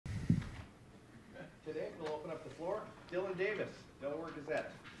today. We'll open up the floor. Dylan Davis, Delaware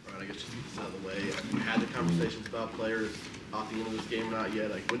Gazette. All right, I guess just get this out of the way. Have you had the conversations about players opting into this game or not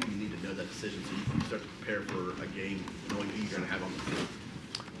yet? Like, when do you need to know that decision so you can start to prepare for a game knowing who you're going to have on the field?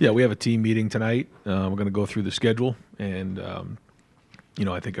 Yeah, we have a team meeting tonight. We're going to go through the schedule, and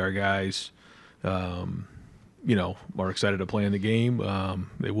I think our guys, are excited to play in the game.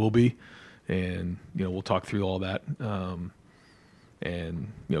 They will be, and we'll talk through all that,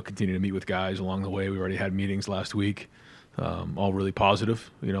 and continue to meet with guys along the way. We already had meetings last week, all really positive.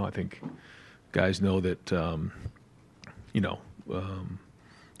 I think guys know that that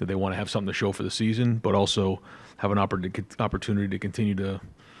they want to have something to show for the season, but also have an opportunity to continue to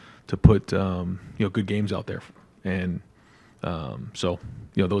put good games out there, and so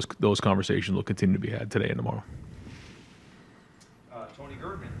those conversations will continue to be had today and tomorrow. Tony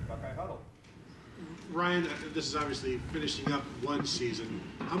Girdman, Buckeye Huddle. Ryan, this is obviously finishing up one season.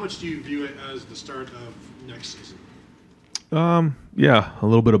 How much do you view it as the start of next season? Yeah, a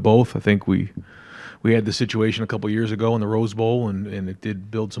little bit of both. I think we had the situation a couple years ago in the Rose Bowl, and it did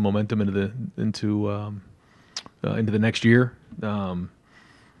build some momentum into the next year.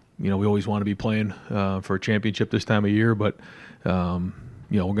 We always want to be playing for a championship this time of year, but we're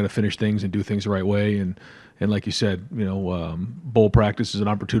going to finish things and do things the right way. And like you said, bowl practice is an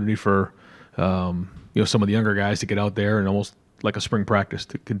opportunity for some of the younger guys to get out there and almost like a spring practice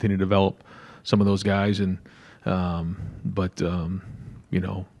to continue to develop some of those guys. And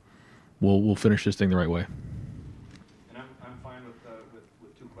we'll finish this thing the right way. And I'm fine with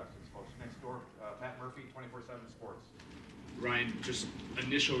two questions, folks. Next door, Pat Murphy, 24/7 Sports. Ryan, just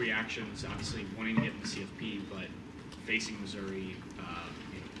initial reactions, obviously wanting to get in the CFP, but facing Missouri,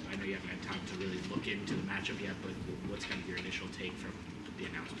 I know you haven't had time to really look into the matchup yet, but what's kind of your initial take from the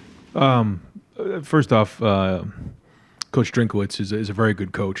announcement? First off, Coach Drinkwitz is a very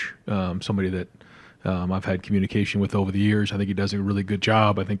good coach, somebody that I've had communication with over the years. I think he does a really good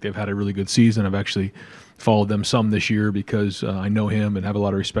job. I think they've had a really good season. I've actually followed them some this year because I know him and have a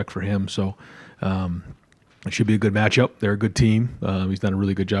lot of respect for him. So it should be a good matchup. They're a good team. He's done a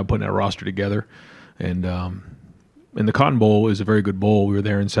really good job putting that roster together. And the Cotton Bowl is a very good bowl. We were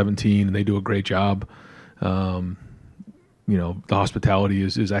there in 2017, and they do a great job. The hospitality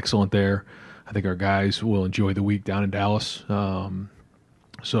is excellent there. I think our guys will enjoy the week down in Dallas. We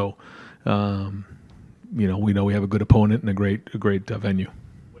know we have a good opponent and a great venue.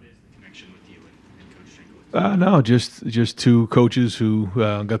 What is the connection with you and Coach Drinkwitz? No, just two coaches who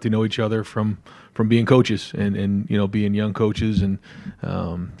got to know each other from being coaches and being young coaches, and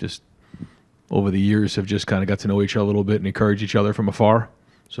just over the years have just kind of got to know each other a little bit and encourage each other from afar.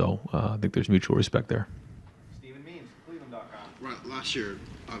 So I think there's mutual respect there. Stephen Means, Cleveland.com. Right, last year,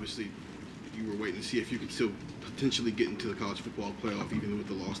 obviously, you were waiting to see if you could still potentially get into the college football playoff, even with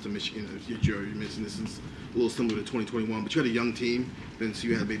the loss to Michigan. You mentioned this is a little similar to 2021, but you had a young team, then so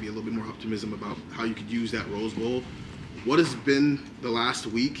you had maybe a little bit more optimism about how you could use that Rose Bowl. What has been the last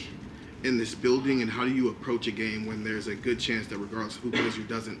week in this building, and how do you approach a game when there's a good chance that regardless of who plays or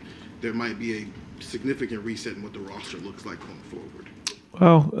doesn't, there might be a significant reset in what the roster looks like going forward?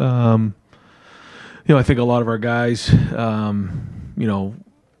 Well, I think a lot of our guys,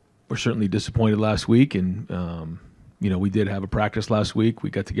 were certainly disappointed last week, and we did have a practice last week. We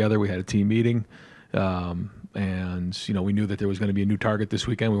got together, we had a team meeting, and we knew that there was going to be a new target this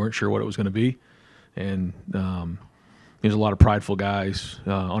weekend. We weren't sure what it was going to be, and there's a lot of prideful guys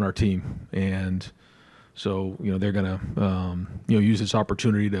on our team, and so they're going to use this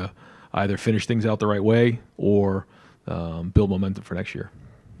opportunity to either finish things out the right way or build momentum for next year.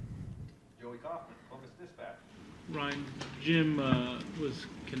 Joey Kaufman, Columbus Dispatch. Ryan, Jim was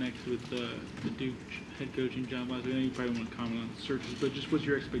connected with the Duke head coach and John Boswell. I know you probably won't comment on searches, but just what's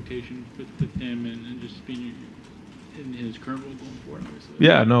your expectation with him and just being in his current role going forward, obviously?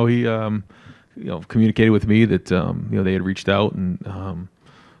 Yeah, no, he communicated with me that they had reached out, and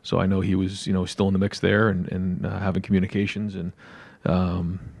so I know he was still in the mix there and having communications, and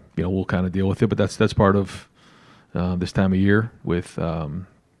we'll kind of deal with it. But that's part of this time of year with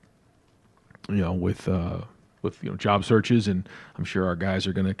job searches, and I'm sure our guys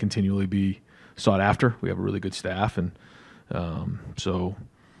are going to continually be sought after. We have a really good staff, and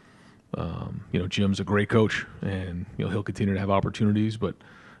Jim's a great coach, and he'll continue to have opportunities. But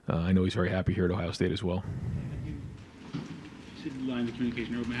I know he's very happy here at Ohio State as well. You said lines of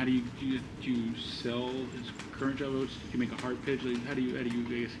communication are open. How do you sell his current job? Do you make a hard pitch? How do you I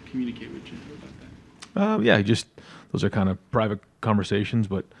guess communicate with Jim about that? Those are kind of private conversations,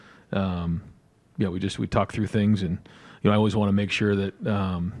 but we talk through things, and I always want to make sure that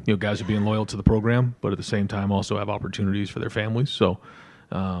guys are being loyal to the program, but at the same time also have opportunities for their families. So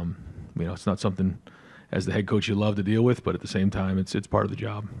it's not something as the head coach, you love to deal with, but at the same time, it's part of the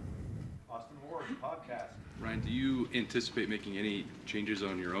job. Austin Ward, podcast. Ryan, do you anticipate making any changes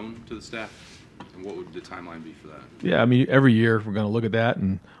on your own to the staff? And what would the timeline be for that? Yeah, I mean, every year we're going to look at that,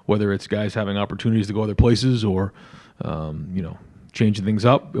 and whether it's guys having opportunities to go other places or, changing things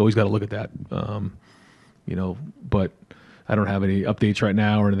up, we always got to look at that. But I don't have any updates right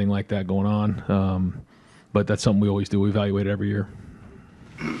now or anything like that going on. But that's something we always do. We evaluate it every year.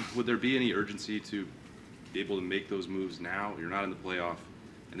 Would there be any urgency to be able to make those moves now? You're not in the playoff,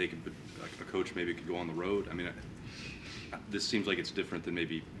 and they could, like a coach maybe could go on the road. I mean, this seems like it's different than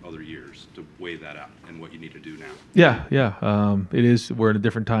maybe other years to weigh that out and what you need to do now. Yeah. It is. We're at a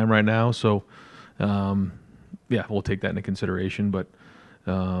different time right now, so we'll take that into consideration. But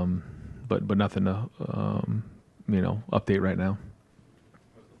nothing to update right now.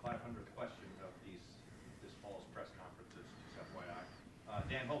 Was the 500th question of this fall's press conferences, just FYI.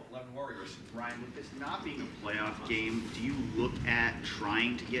 Dan Hope, 11 Warriors. Ryan, with this not being a playoff game, do you look at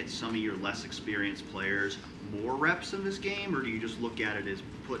trying to get some of your less experienced players more reps in this game, or do you just look at it as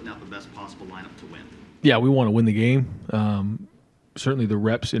putting up the best possible lineup to win? Yeah, we want to win the game. Certainly the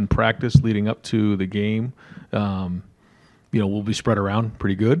reps in practice leading up to the game, will be spread around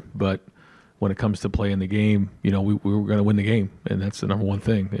pretty good. But when it comes to playing the game, we were going to win the game, and that's the number one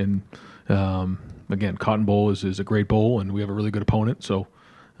thing. And again, Cotton Bowl is a great bowl, and we have a really good opponent. So,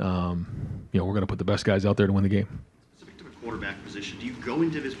 we're going to put the best guys out there to win the game. Specific to the quarterback position, do you go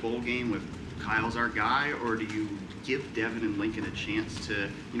into this bowl game with Kyle's our guy, or do you give Devin and Lincoln a chance to,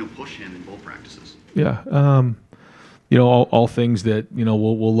 push him in both practices? Yeah. All things that,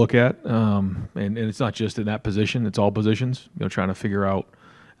 we'll look at. And it's not just in that position, it's all positions, trying to figure out,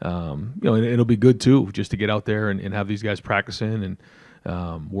 and it'll be good too, just to get out there and have these guys practicing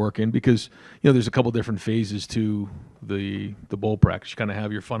and working, because, there's a couple different phases to the bowl practice. You kind of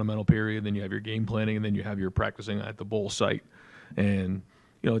have your fundamental period, then you have your game planning, and then you have your practicing at the bowl site. And,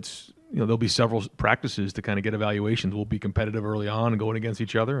 there'll be several practices to kind of get evaluations. We'll be competitive early on and going against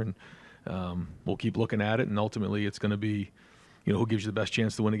each other, and we'll keep looking at it, and ultimately it's going to be, who gives you the best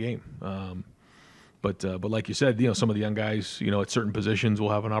chance to win a game. But like you said, some of the young guys, at certain positions will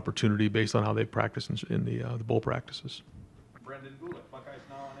have an opportunity based on how they practice in the bowl practices. Brendan Gulick, Buckeyes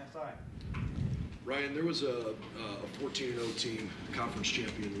Now on SI. Ryan, there was a 14-0 team, conference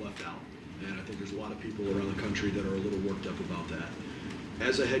champion, left out, and I think there's a lot of people around the country that are a little worked up about that.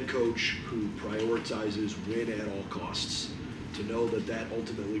 As a head coach who prioritizes win at all costs, to know that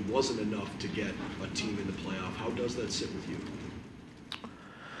ultimately wasn't enough to get a team in the playoff, how does that sit with you?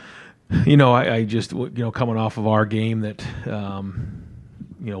 I just, coming off of our game that,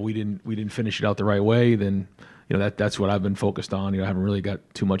 we didn't finish it out the right way, then, that's what I've been focused on. I haven't really got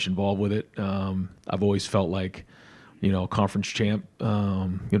too much involved with it. I've always felt like, conference champ,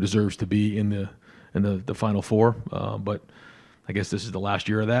 deserves to be in the Final Four. But I guess this is the last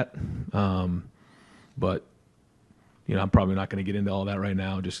year of that. But I'm probably not going to get into all that right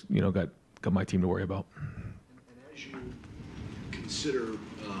now. Just, got my team to worry about. And as you consider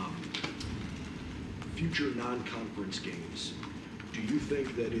future non-conference games, do you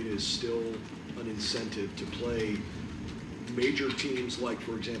think that it is still an incentive to play major teams like,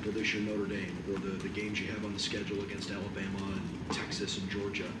 for example, this year Notre Dame, or the games you have on the schedule against Alabama and Texas and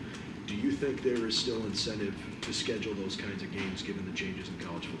Georgia? Do you think there is still incentive to schedule those kinds of games given the changes in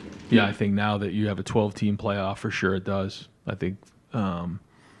college football? Yeah, I think now that you have a 12-team playoff, for sure it does. I think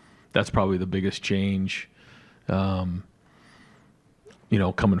that's probably the biggest change, coming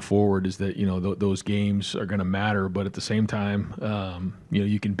forward, is that, those games are going to matter. But at the same time,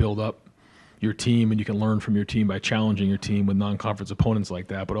 you can build up your team and you can learn from your team by challenging your team with non-conference opponents like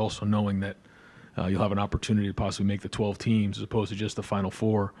that, but also knowing that you'll have an opportunity to possibly make the 12 teams as opposed to just the Final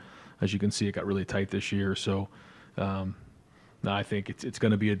Four. As you can see, it got really tight this year. So I think it's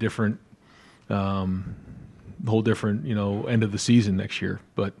going to be a different, whole different, end of the season next year.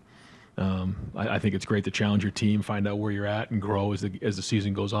 But I think it's great to challenge your team, find out where you're at, and grow as the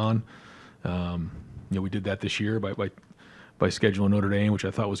season goes on. We did that this year by scheduling Notre Dame, which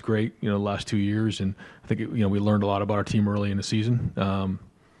I thought was great, the last 2 years. And I think, we learned a lot about our team early in the season.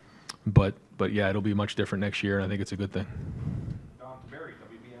 But yeah, it'll be much different next year, and I think it's a good thing. Don Berry,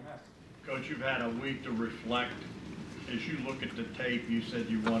 WBMS. Coach, you've had a week to reflect. As you look at the tape, you said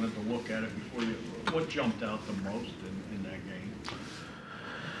you wanted to look at it before you. What jumped out the most in that game?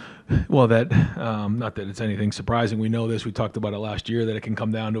 Well, not that it's anything surprising. We know this. We talked about it last year, that it can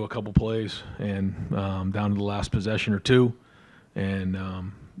come down to a couple plays and down to the last possession or two, and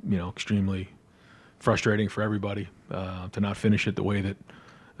extremely frustrating for everybody to not finish it the way that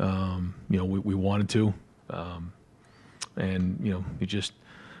we wanted to, and you just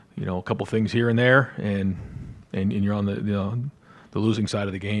a couple things here and there, and you're on the losing side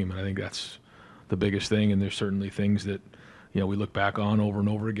of the game. And I think that's the biggest thing. And there's certainly things that we look back on over and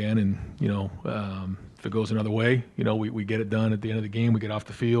over again. And if it goes another way, we get it done at the end of the game. We get off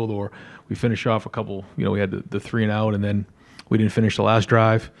the field, or we finish off a couple. We had the 3 and out, and then we didn't finish the last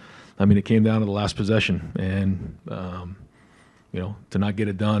drive. I mean, it came down to the last possession, and to not get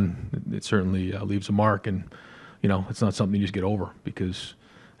it done, it certainly leaves a mark. And it's not something you just get over, because,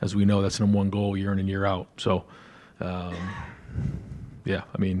 as we know, that's the #1 goal year in and year out. So, yeah,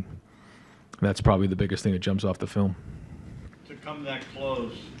 I mean, that's probably the biggest thing that jumps off the film. To come that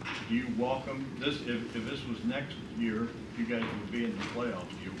close, do you welcome this? If this was next year, you guys would be in the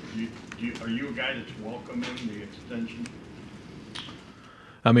playoffs. Are you a guy that's welcoming the extension?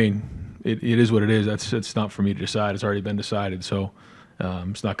 I mean, it is what it is. It's not for me to decide. It's already been decided. So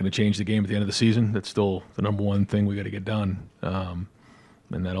it's not going to change the game at the end of the season. That's still the #1 thing we got to get done, and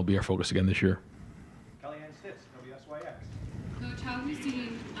that'll be our focus again this year. Kellyanne Stitz, WSYX. Coach, how have you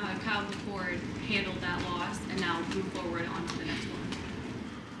seen Kyle McCord handle that loss and now move forward on to the next one?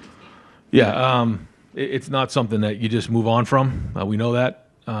 Yeah, it's not something that you just move on from. We know that.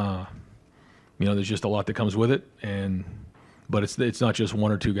 There's just a lot that comes with it, but it's not just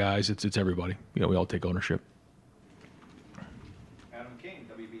 1 or 2 guys. It's everybody. We all take ownership. Adam King,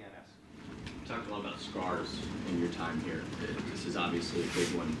 WBNS. You talked a lot about scars in your time here. This is obviously a big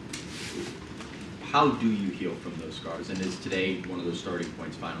one. How do you heal from those scars? And is today one of those starting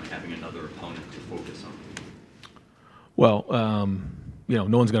points, finally having another opponent to focus on? Well,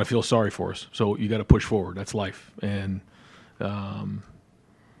 no one's going to feel sorry for us, so you got to push forward. That's life, and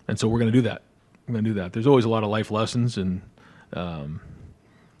so we're going to do that. We're going to do that. There's always a lot of life lessons, and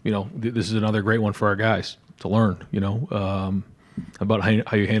this is another great one for our guys to learn. About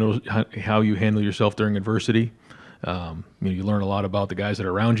how you handle yourself during adversity. You learn a lot about the guys that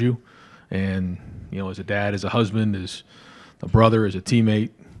are around you, and as a dad, as a husband, as a brother, as a teammate,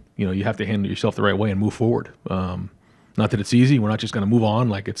 you have to handle yourself the right way and move forward. Not that it's easy. We're not just going to move on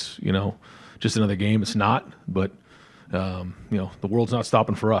like it's just another game. It's not, but the world's not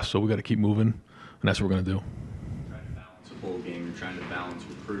stopping for us, so we got to keep moving, and that's what we're going to do. Trying to balance a bowl game, you're trying to balance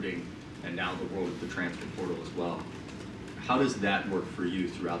recruiting, and now the world with the transfer portal as well. How does that work for you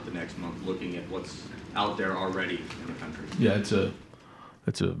throughout the next month, looking at what's out there already in the country? Yeah,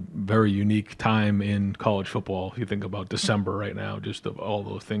 it's a very unique time in college football. If you think about December right now, just of all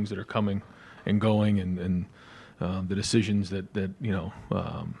those things that are coming and going, and the decisions that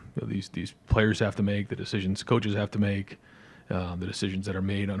these players have to make, the decisions coaches have to make, the decisions that are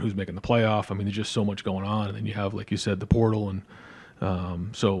made on who's making the playoff. I mean, there's just so much going on, and then you have, like you said, the portal,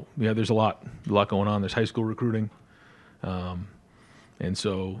 and so yeah, there's a lot going on. There's high school recruiting, and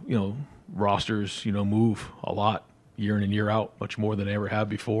so rosters move a lot year in and year out, much more than they ever have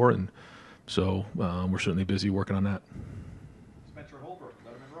before, and so we're certainly busy working on that. Spencer Holbrook,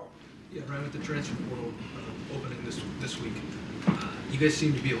 Letterman Row. Yeah, right, with the transfer portal opening this week, you guys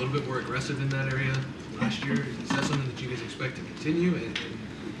seem to be a little bit more aggressive in that area last year. Is that something that you guys expect to continue? And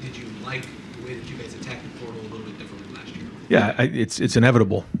did you like the way that you guys attacked the portal a little bit differently last year? Yeah, it's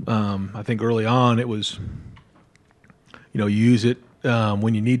inevitable. I think early on it was, you use it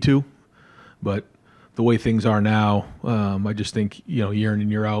when you need to, but the way things are now, I just think year in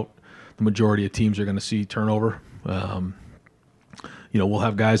and year out, the majority of teams are going to see turnover. We'll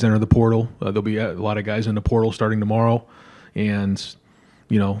have guys enter the portal. There'll be a lot of guys in the portal starting tomorrow, and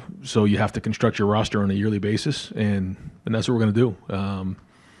so you have to construct your roster on a yearly basis, and that's what we're going to do.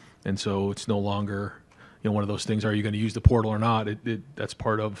 And so it's no longer one of those things. Are you going to use the portal or not? That's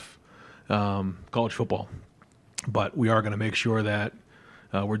part of college football, but we are going to make sure that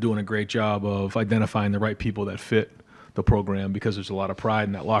we're doing a great job of identifying the right people that fit the program, because there's a lot of pride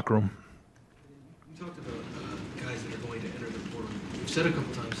in that locker room. You talked about guys that are going to enter the portal. You've said a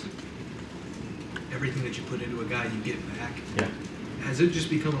couple times that everything that you put into a guy, you get back. Yeah. Has it just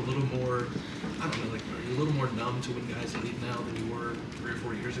become a little more, I don't know, like, are you a little more numb to when guys leave now than you were 3 or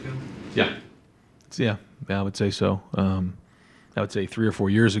 4 years ago? Yeah. Yeah, I would say so. I would say 3 or 4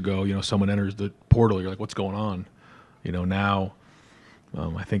 years ago, someone enters the portal, you're like, what's going on? Now,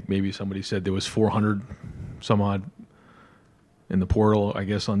 I think maybe somebody said there was 400 some odd in the portal, I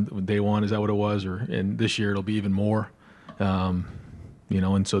guess, on day one. Is that what it was? And this year it'll be even more.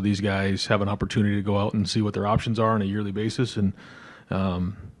 And so these guys have an opportunity to go out and see what their options are on a yearly basis. And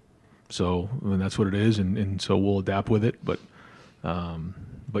so that's what it is. And so we'll adapt with it. But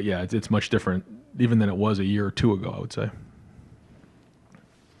yeah, it's much different even than it was a year or 2 ago, I would say.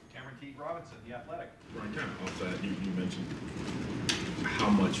 Cameron T. Robinson, The Athletic. Brian, kind of off that, you mentioned how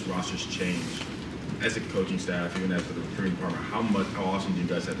much rosters change as a coaching staff, even as for the recruiting department, how often do you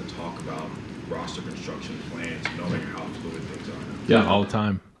guys have to talk about roster construction plans, knowing how fluid things are now? Yeah, all the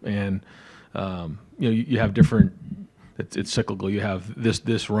time. And you have different. It's cyclical. You have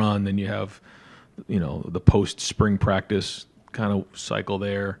this run, then you have the post spring practice kind of cycle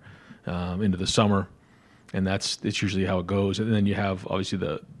there into the summer, and it's usually how it goes. And then you have obviously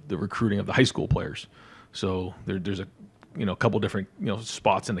the recruiting of the high school players. So there's a couple different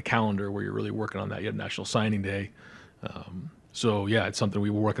spots in the calendar where you're really working on that. You have National Signing Day. So yeah, it's something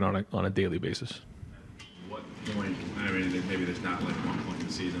we were working on a daily basis. What point? I mean, maybe there's not like one point in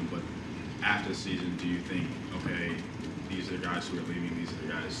the season, but after the season, do you think, okay, these are the guys who are leaving, these are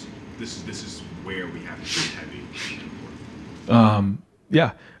the guys. This is where we have to be heavy.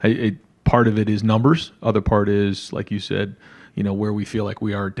 Yeah, part of it is numbers. Other part is, like you said, where we feel like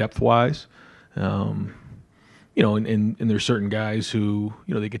we are depth-wise. And there's certain guys who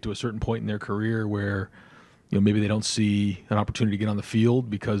they get to a certain point in their career where maybe they don't see an opportunity to get on the field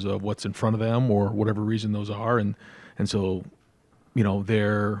because of what's in front of them or whatever reason those are, and so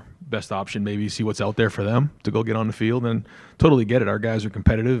their best option maybe see what's out there for them to go get on the field. And totally get it. Our guys are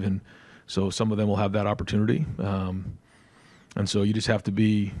competitive, and so some of them will have that opportunity. And so you just have to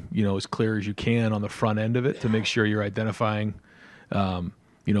be as clear as you can on the front end of it to make sure you're identifying.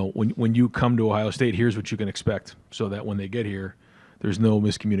 When you come to Ohio State, here's what you can expect, so that when they get here, there's no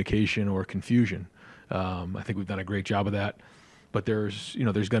miscommunication or confusion. I think we've done a great job of that. But there's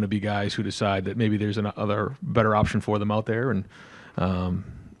going to be guys who decide that maybe there's another better option for them out there,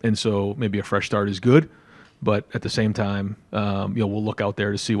 and so maybe a fresh start is good. But at the same time, we'll look out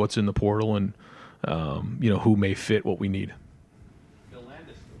there to see what's in the portal and who may fit what we need. Bill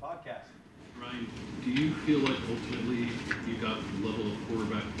Landis, the podcast. Ryan, do you feel like ultimately you got the level of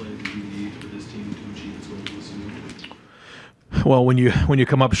quarterback play that you need for this team to achieve its goals this season? Well, when you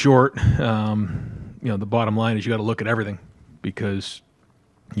come up short, the bottom line is you got to look at everything, because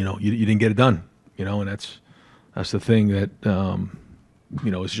you didn't get it done, and that's the thing that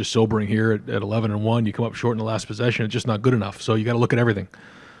it's just sobering here at 11-1. You come up short in the last possession, it's just not good enough. So you got to look at everything,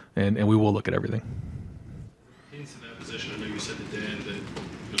 and we will look at everything. Into that position, I know you said to Dan that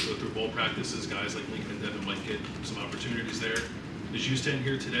you'll go through bowl practices, guys like Lincoln and Devin might get some opportunities there. As you stand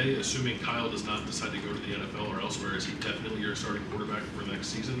here today, assuming Kyle does not decide to go to the NFL or elsewhere, is he definitely your starting quarterback for next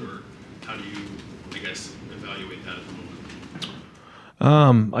season, or how do you, evaluate that at the moment?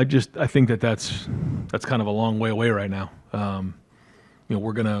 I think that's kind of a long way away right now.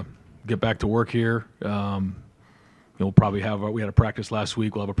 We're gonna get back to work here. We'll probably we had a practice last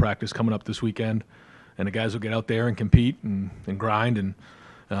week. We'll have a practice coming up this weekend, and the guys will get out there and compete and grind, and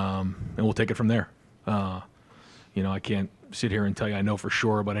we'll take it from there. I can't sit here and tell you I know for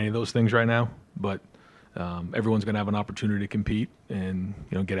sure about any of those things right now, but everyone's going to have an opportunity to compete and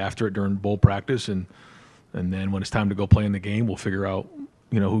get after it during bowl practice, and then when it's time to go play in the game, we'll figure out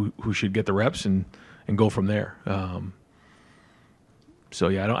who should get the reps and go from there. So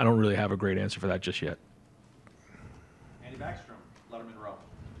yeah, I don't really have a great answer for that just yet. Andy Backstrom, Letterman Row.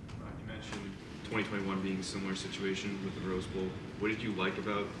 You mentioned 2021 being a similar situation with the Rose Bowl. What did you like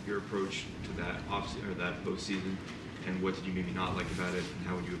about your approach to that that postseason, and what did you maybe not like about it, and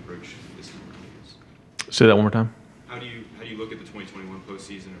how would you approach this time around? Say that one more time. How do you look at the 2021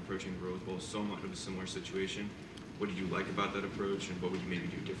 postseason approaching the Rose Bowl, so much of a similar situation? What did you like about that approach, and what would you maybe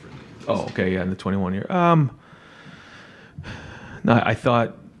do differently? Oh, okay, yeah, in the 21 year. No, I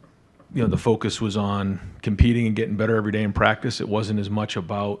thought, the focus was on competing and getting better every day in practice. It wasn't as much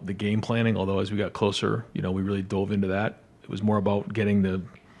about the game planning, although as we got closer, we really dove into that. It was more about getting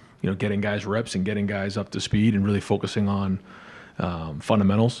getting guys reps and getting guys up to speed and really focusing on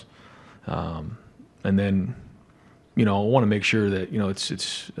fundamentals. And then, I want to make sure that,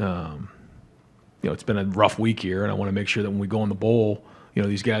 it's been a rough week here, and I want to make sure that when we go in the bowl,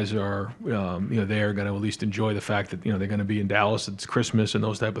 these guys are, they are going to at least enjoy the fact that, they're going to be in Dallas. It's Christmas and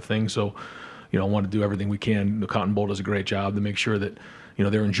those type of things. So, I want to do everything we can. The Cotton Bowl does a great job to make sure that,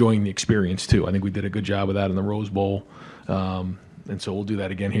 they're enjoying the experience too. I think we did a good job of that in the Rose Bowl. And so we'll do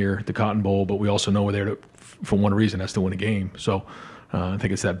that again here at the Cotton Bowl, but we also know we're there for one reason, that's to win a game. So I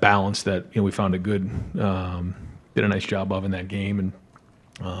think it's that balance that, we found did a nice job of in that game. And,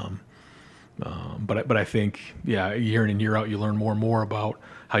 but I think, year in and year out, you learn more and more about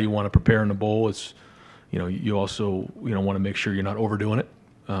how you want to prepare in the bowl. It's, you also, want to make sure you're not overdoing it.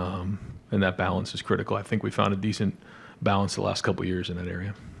 And that balance is critical. I think we found a decent balance the last couple of years in that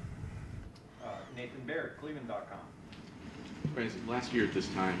area. Nathan Baird, Cleveland.com. Last year at this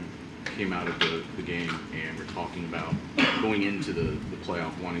time, came out of the game and we're talking about going into the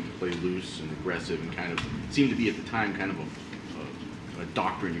playoff wanting to play loose and aggressive, and kind of seemed to be at the time kind of a a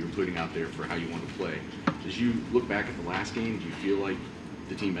doctrine you were putting out there for how you want to play. As you look back at the last game, do you feel like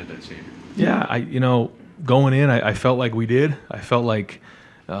the team met that standard? Yeah, going in, I felt like we did. I felt like,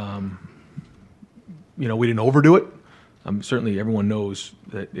 we didn't overdo it. Certainly everyone knows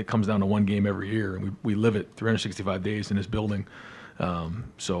that it comes down to one game every year, and we live it 365 days in this building.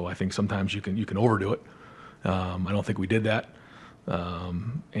 So I think sometimes you can overdo it. I don't think we did that.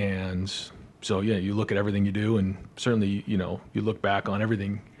 And so, yeah, you look at everything you do, and certainly, you look back on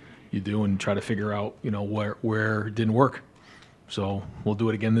everything you do and try to figure out, where it didn't work. So we'll do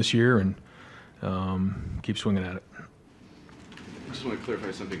it again this year and keep swinging at it. I just want to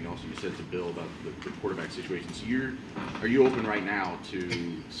clarify something else you said to Bill about the quarterback situation. So are you open right now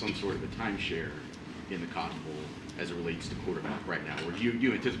to some sort of a timeshare in the Cotton Bowl as it relates to quarterback right now? Or do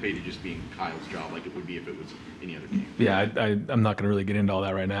you anticipate it just being Kyle's job like it would be if it was any other game? Yeah, I'm not going to really get into all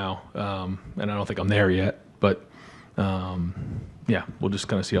that right now, and I don't think I'm there yet. But, yeah, we'll just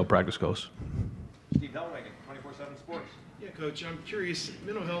kind of see how practice goes. Steve Hellwagen, 24/7 Sports. Yeah, Coach, I'm curious,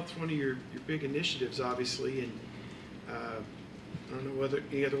 mental health is one of your big initiatives, obviously, and I don't know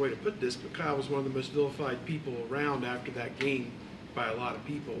any other way to put this, but Kyle was one of the most vilified people around after that game by a lot of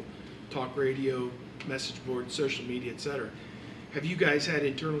people. Talk radio, message board, social media, etc. Have you guys had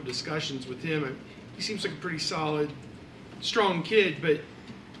internal discussions with him? He seems like a pretty solid, strong kid, but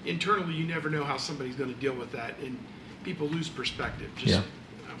internally you never know how somebody's going to deal with that, and people lose perspective.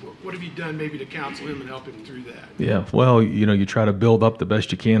 What have you done maybe to counsel him and help him through that? Yeah, well, you try to build up the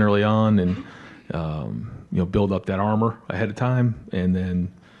best you can early on, and build up that armor ahead of time, and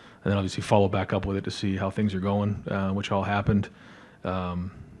then obviously follow back up with it to see how things are going, which all happened.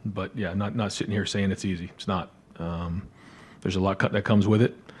 But yeah, not sitting here saying it's easy. It's not. There's a lot that comes with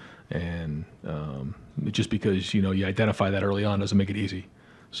it, and just because you identify that early on doesn't make it easy.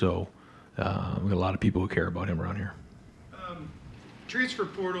 So we've got a lot of people who care about him around here. Transfer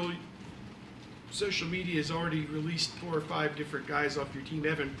portal, social media has already released 4 or 5 different guys off your team.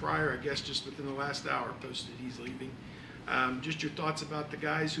 Evan Pryor, I guess, just within the last hour posted he's leaving. Just your thoughts about the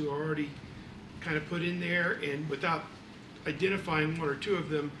guys who are already kind of put in there, and without identifying 1 or 2 of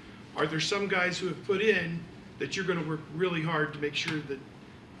them, are there some guys who have put in that you're going to work really hard to make sure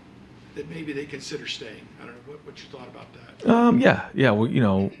that maybe they consider staying? I don't know, what's your thought about that? Yeah.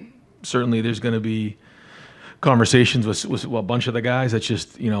 Well, certainly there's going to be conversations with a bunch of the guys. That's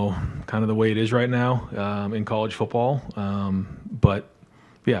just kind of the way it is right now in college football. But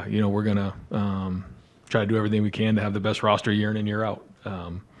yeah, we're gonna try to do everything we can to have the best roster year in and year out.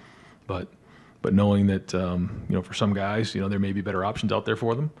 But knowing that for some guys, there may be better options out there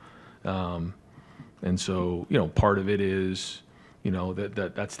for them. And so part of it is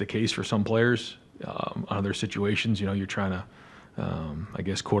that's the case for some players. Other situations, you're trying to I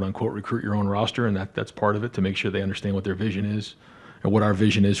guess, quote unquote, recruit your own roster, and that's part of it, to make sure they understand what their vision is or what our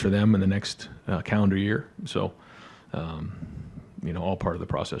vision is for them in the next calendar year. So, all part of the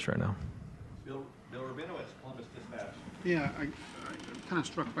process right now. Bill Rabinowitz, Columbus Dispatch. Yeah, I'm kind of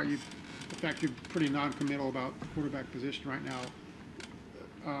struck by the fact you're pretty non-committal about the quarterback position right now.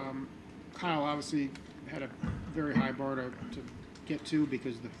 Kyle obviously had a very high bar to get to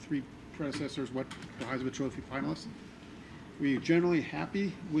because the 3 predecessors were Heisman Trophy finalists. Were you generally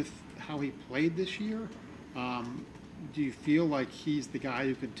happy with how he played this year? Do you feel like he's the guy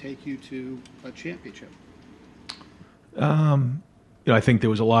who could take you to a championship? I think there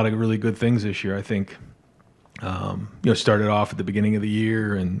was a lot of really good things this year. I think, started off at the beginning of the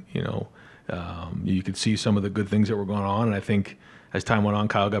year, and you could see some of the good things that were going on. And I think as time went on,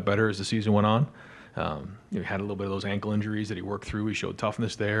 Kyle got better as the season went on. He had a little bit of those ankle injuries that he worked through. He showed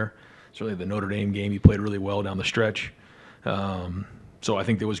toughness there. Certainly the Notre Dame game, he played really well down the stretch. So I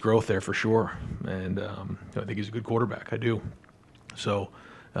think there was growth there for sure, and I think he's a good quarterback. I do. So,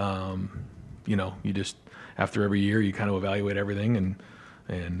 you just after every year you kind of evaluate everything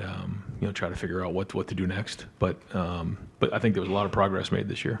and try to figure out what to do next. But I think there was a lot of progress made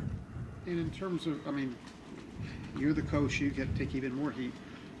this year. And in terms of, you're the coach, you get to take even more heat.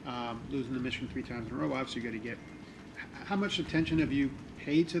 Losing the Michigan 3 times in a row, obviously you got to get. How much attention have you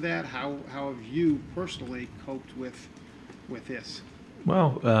paid to that? How have you personally coped with this?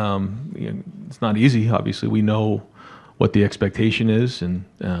 Well, it's not easy. Obviously, we know what the expectation is, and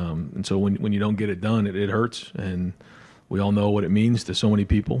so when you don't get it done, it hurts, and we all know what it means to so many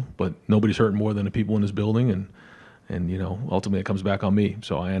people. But nobody's hurting more than the people in this building, and ultimately it comes back on me.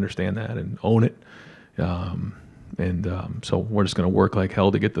 So I understand that and own it, so we're just going to work like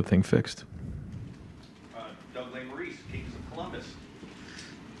hell to get the thing fixed. Doug Maurice, Kings of Columbus.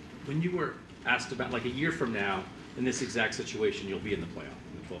 When you were asked about, like, a year from now, in this exact situation, you'll be in the playoff,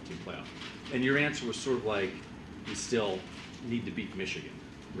 in the 12-team playoff. And your answer was sort of like, we still need to beat Michigan,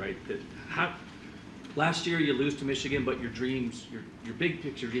 right? Last year you lose to Michigan, but your dreams, your big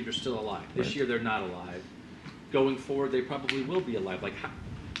picture dreams are still alive. This year they're not alive. Going forward, they probably will be alive. Like,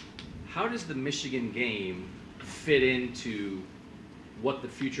 how does the Michigan game fit into what the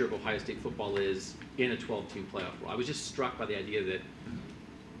future of Ohio State football is in a 12-team playoff? I was just struck by the idea that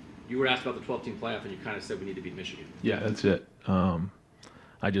you were asked about the 12-team playoff, and you kind of said we need to beat Michigan. Yeah, that's it.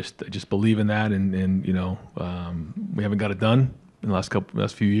 I just believe in that, and we haven't got it done in the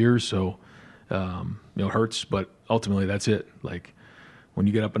last few years, so it hurts, but ultimately that's it. Like, when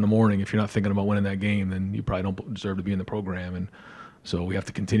you get up in the morning, if you're not thinking about winning that game, then you probably don't deserve to be in the program, and so we have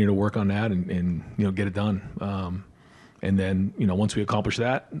to continue to work on that and get it done. And then once we accomplish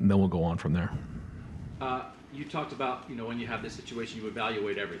that, then we'll go on from there. You talked about when you have this situation, you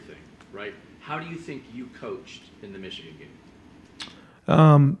evaluate everything, right? How do you think you coached in the Michigan game?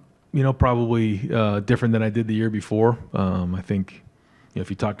 Probably different than I did the year before. I think if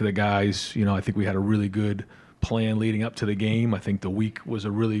you talk to the guys, I think we had a really good plan leading up to the game. I think the week was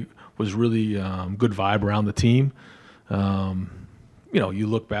really good vibe around the team. You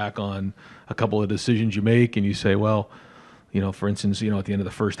look back on a couple of decisions you make and you say, well, for instance, at the end of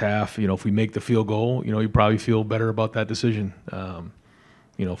the first half, if we make the field goal, you probably feel better about that decision.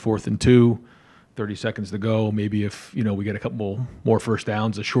 4th and 2, 30 seconds to go. Maybe if, we get a couple more first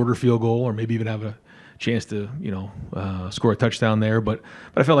downs, a shorter field goal, or maybe even have a chance to, score a touchdown there. But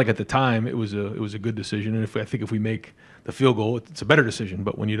I felt like at the time it was a good decision. And I think if we make the field goal, it's a better decision.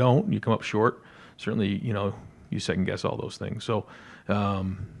 But when you don't, you come up short. Certainly, you second guess all those things. So, I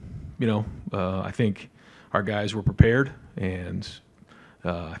think our guys were prepared, and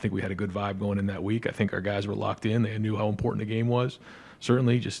I think we had a good vibe going in that week. I think our guys were locked in. They knew how important the game was.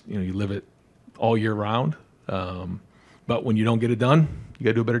 Certainly, just you live it all year round. But when you don't get it done, you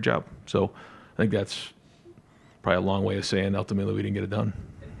got to do a better job. So I think that's probably a long way of saying ultimately we didn't get it done.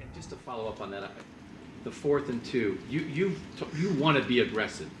 And just to follow up on that, the 4th and 2, you want to be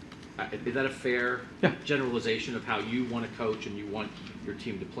aggressive. Is that a fair generalization of how you want to coach and you want your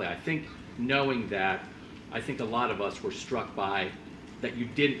team to play? I think knowing that, I think a lot of us were struck by that you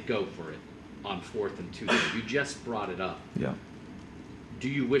didn't go for it on 4th and 2. You just brought it up. Yeah. Do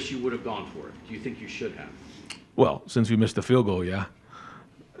you wish you would have gone for it? Do you think you should have? Well, since we missed the field goal, yeah.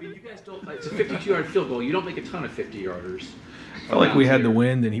 I mean, you guys don't. It's a 52-yard field goal. You don't make a ton of 50-yarders. I felt like we had the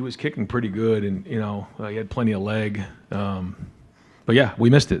wind, and he was kicking pretty good, and he had plenty of leg. But yeah, we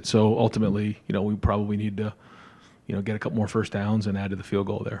missed it. So ultimately, we probably need to, get a couple more first downs and add to the field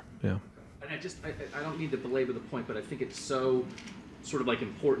goal there. Yeah. And I don't need to belabor the point, but I think it's so sort of like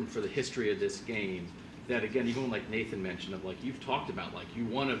important for the history of this game that, again, even like Nathan mentioned, of like you've talked about, like you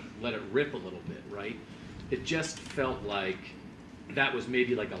want to let it rip a little bit, right? It just felt like that was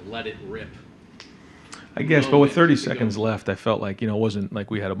maybe like a let it rip. I guess, but with 30 seconds left, I felt like, it wasn't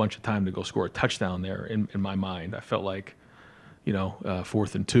like we had a bunch of time to go score a touchdown there in my mind. I felt like,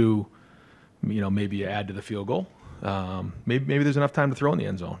 4th and 2, maybe you add to the field goal. Maybe there's enough time to throw in the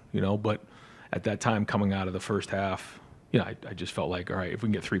end zone, but at that time coming out of the first half, I just felt like, all right, if we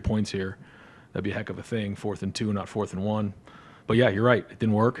can get 3 points here, that'd be a heck of a thing. 4th and 2, not 4th and 1. But yeah, you're right. It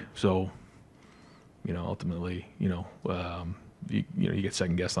didn't work. So, ultimately, you get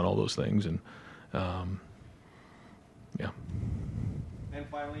second guessed on all those things. And, yeah. And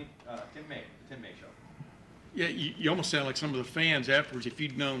finally, Tim May Show. Yeah, you almost sound like some of the fans afterwards. If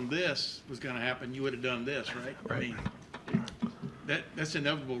you'd known this was going to happen, you would have done this, right? Right. I mean, that's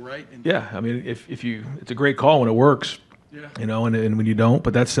inevitable, right? And yeah, I mean, if it's a great call when it works. Yeah. And when you don't,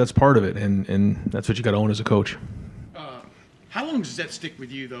 but that's part of it, and that's what you got to own as a coach. How long does that stick with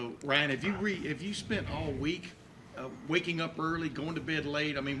you, though, Ryan? Have you spent all week waking up early, going to bed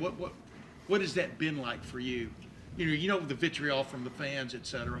late? I mean, what has that been like for you? The vitriol from the fans, et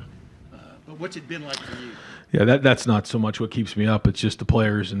cetera. But what's it been like for you? Yeah, that's not so much what keeps me up. It's just the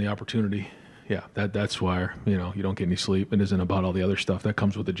players and the opportunity. Yeah, that's why you don't get any sleep. It isn't about all the other stuff that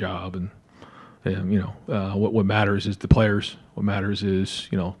comes with the job. And what matters is the players. What matters is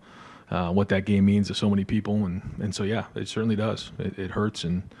what that game means to so many people. And so yeah, it certainly does. It hurts.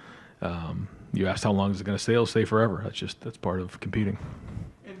 And you asked how long is it going to stay? It'll stay forever. That's part of competing.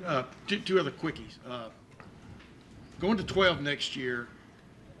 And two other quickies. Going to 12 next year,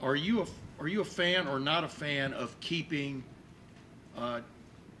 are you a fan or not a fan of keeping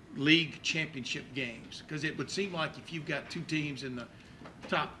league championship games? Because it would seem like if you've got 2 teams in the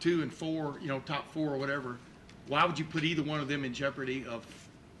top 2 and 4, top 4 or whatever, why would you put either one of them in jeopardy of,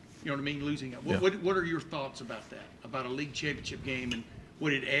 losing it? Yeah. What are your thoughts about that, about a league championship game and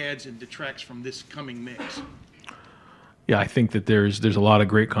what it adds and detracts from this coming mix? yeah, I think that there's a lot of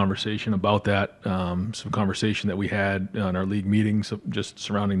great conversation about that. Some conversation that we had on our league meetings just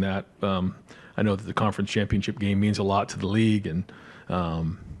surrounding that. I know that the conference championship game means a lot to the league, and but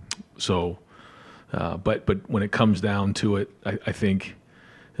when it comes down to it, I think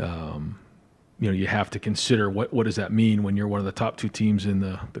you have to consider what does that mean when you're one of the top two teams in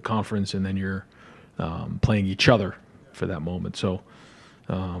the conference, and then you're playing each other for that moment. So,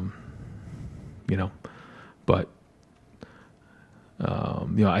 but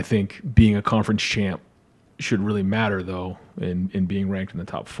I think being a conference champ should really matter, though, in being ranked in the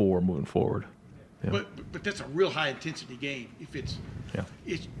top 4 moving forward. Yeah. But that's a real high intensity game. If Yeah.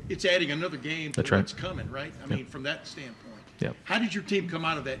 it's adding another game to That's right. what's coming, right? I mean, from that standpoint. Yeah. How did your team come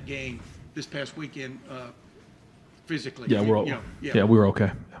out of that game this past weekend physically? Yeah, we were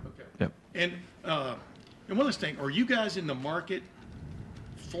okay. Yeah. And one last thing, are you guys in the market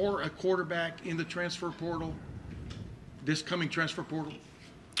for a quarterback in the transfer portal, this coming transfer portal?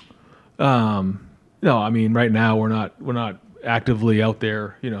 No, I mean, right now we're not actively out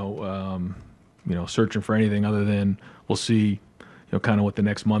there, searching for anything other than we'll see, kind of what the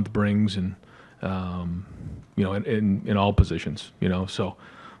next month brings, and in all positions, so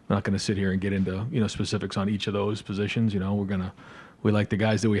I'm not going to sit here and get into specifics on each of those positions. We like the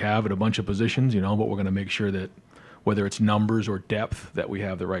guys that we have at a bunch of positions, but we're going to make sure that whether it's numbers or depth, that we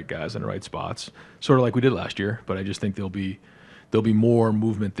have the right guys in the right spots, sort of like we did last year. But I just think there'll be more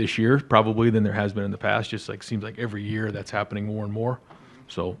movement this year probably than there has been in the past. Just like seems like every year that's happening more and more.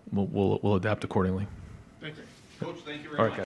 So we'll adapt accordingly. Thank you. Coach, thank you very All much. right, guys.